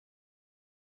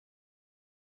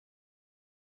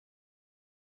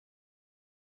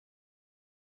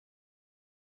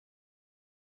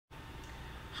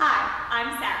Hi,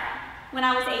 I'm Sarah. When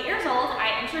I was 8 years old,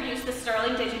 I introduced the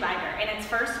Sterling DigiBinder in its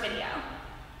first video.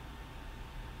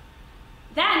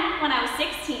 Then, when I was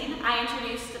 16, I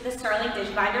introduced the Sterling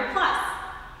DigiBinder Plus.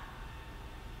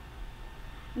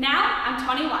 Now, I'm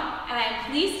 21, and I am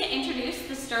pleased to introduce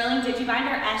the Sterling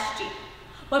DigiBinder SG.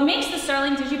 What makes the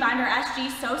Sterling DigiBinder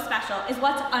SG so special is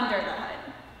what's under the hood.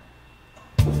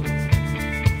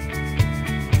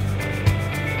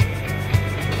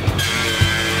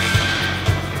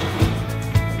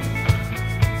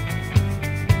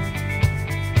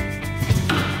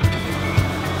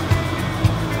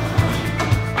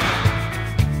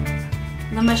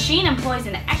 The machine employs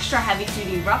an extra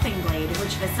heavy-duty roughing blade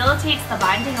which facilitates the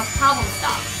binding of problem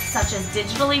stock, such as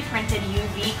digitally printed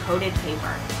UV-coated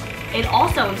paper. It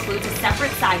also includes a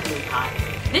separate side glue pot.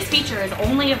 This feature is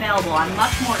only available on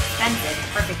much more expensive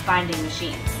perfect binding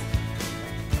machines.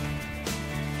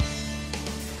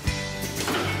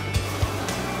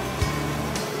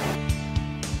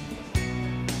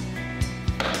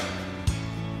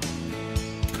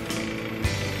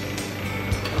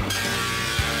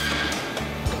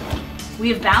 We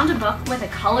have bound a book with a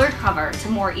colored cover to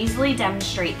more easily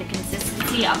demonstrate the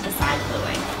consistency of the side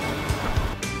gluing.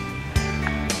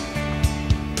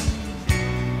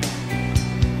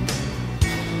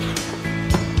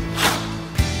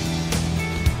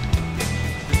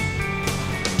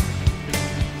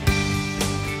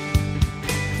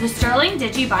 The Sterling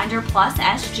DigiBinder Plus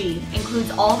SG includes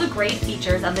all the great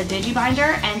features of the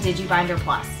DigiBinder and DigiBinder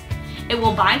Plus. It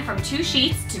will bind from 2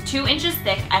 sheets to 2 inches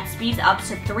thick at speeds up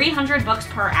to 300 books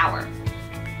per hour.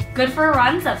 Good for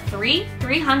runs of 3,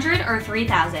 300, or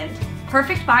 3,000.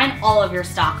 Perfect bind all of your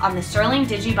stock on the Sterling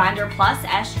DigiBinder Plus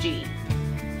SG.